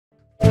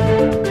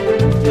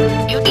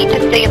you need to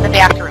stay in the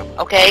bathroom,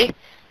 okay?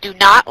 Do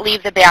not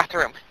leave the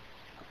bathroom.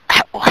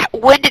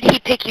 When did he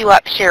pick you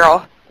up,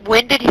 Cheryl?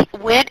 When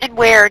and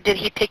where did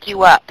he pick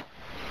you up?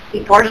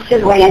 He forced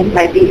his way into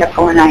my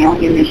vehicle in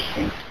Ionia,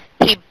 Michigan.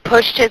 He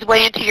pushed his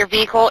way into your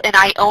vehicle in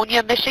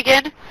Ionia,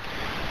 Michigan?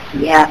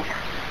 Yes.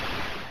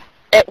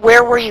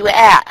 Where were you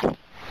at?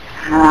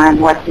 On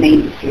West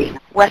Main Street.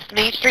 West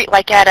Main Street,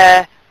 like at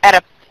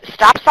a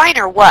stop sign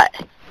or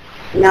what?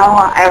 No,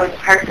 I was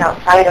parked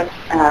outside of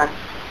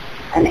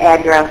an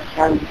address.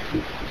 I was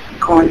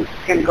going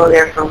to go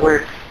there for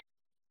work.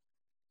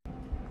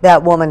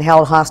 That woman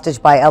held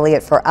hostage by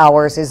Elliot for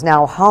hours is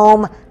now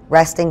home,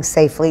 resting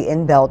safely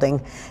in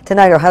Belding.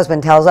 Tonight, her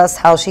husband tells us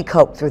how she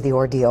coped through the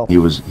ordeal. He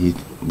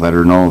let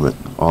her know that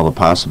all the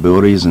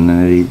possibilities, and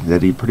then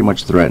that he pretty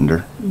much threatened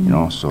her, you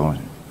know, so,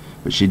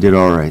 but she did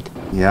all right.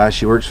 Yeah,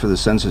 she works for the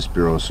Census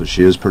Bureau, so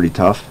she is pretty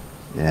tough,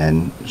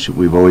 and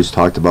we've always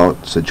talked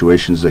about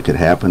situations that could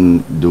happen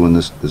doing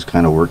this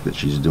kind of work that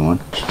she's doing.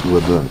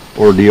 With the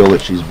ordeal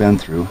that she's been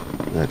through,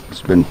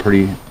 that's been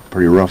pretty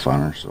rough on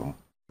her, so.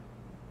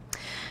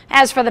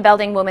 As for the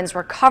Belding woman's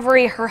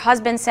recovery, her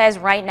husband says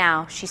right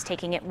now she's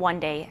taking it one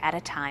day at a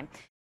time.